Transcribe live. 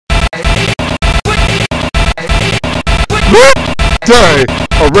Day,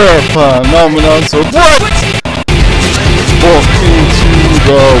 a rare phenomenon so bright. Walk into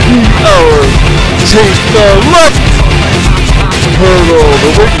the wee hours, take the left. Hurdle the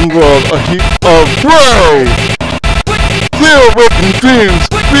waking world, a heap of fray. Clear waking dreams,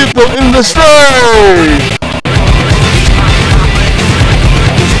 people in the stray.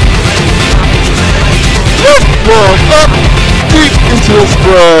 Lift world up, deep into the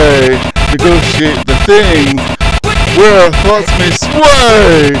spray. Negotiate the thing where thoughts may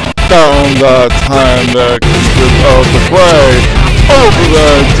sway. Down the time the creatures of the play. Over the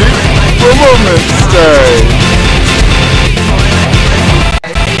deep for moments stay.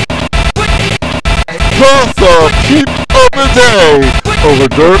 Cross the peep of the day. Over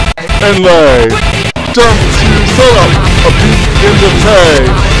dirt and lay. Jump to sunup, a peep in the pay.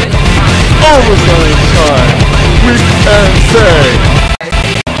 Over sunshine, weep and say.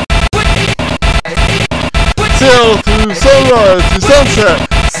 Sail through sunrise to sunset,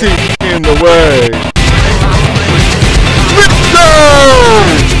 seep in the way. Let's go!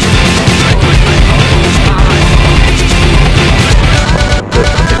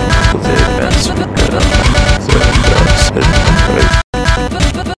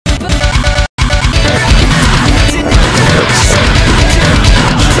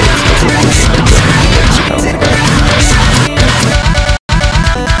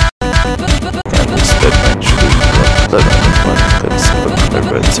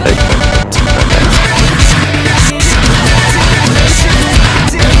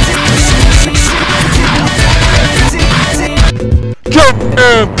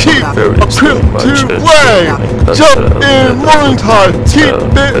 And peep, a creep to play. Jump in morning tide, teep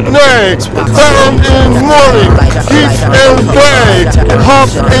it nay. Sound in morning, teep and play. Hop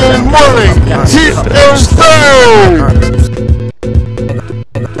in morning, teep and stay.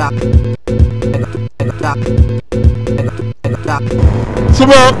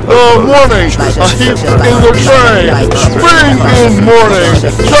 Throughout the morning, a heap in the tray. Spring in morning,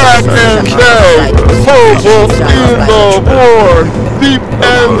 track and day. Hobo in the board, deep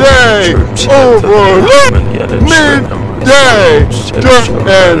and day. Overlook, midday, dirt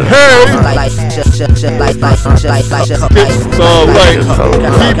and hay. Get the light,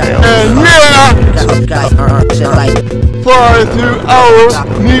 heap and neap. Fly through hours,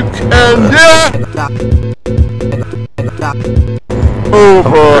 neap and neap.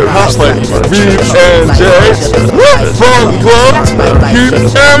 Over halfway, reap and day, from glow, heap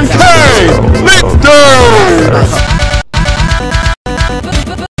and hay, lick day!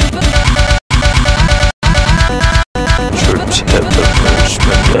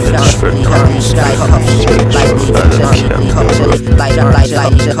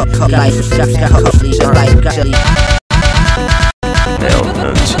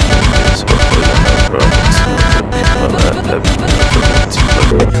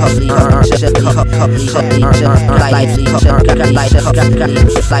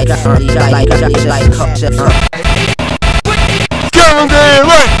 Come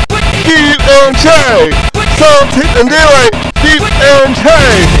daylight, heap and hay. Salted and daylight, heap and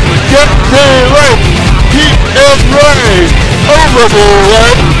hay. Get daylight, heap and ray. Over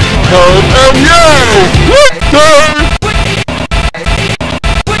daylight, come and yay. Victory!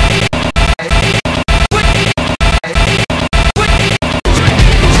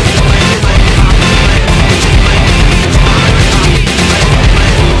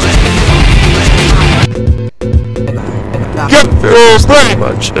 Get your spray,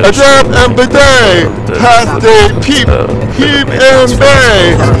 a jab and bidet, past day peep, heap and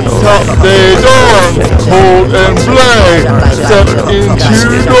bay, top day dawn, hold and play, step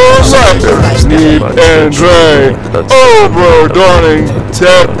into door light, neap and dray, over dawning,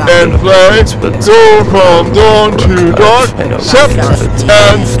 step and play, go from dawn to dark, step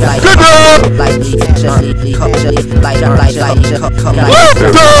and good luck! Let's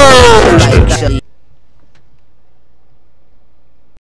go!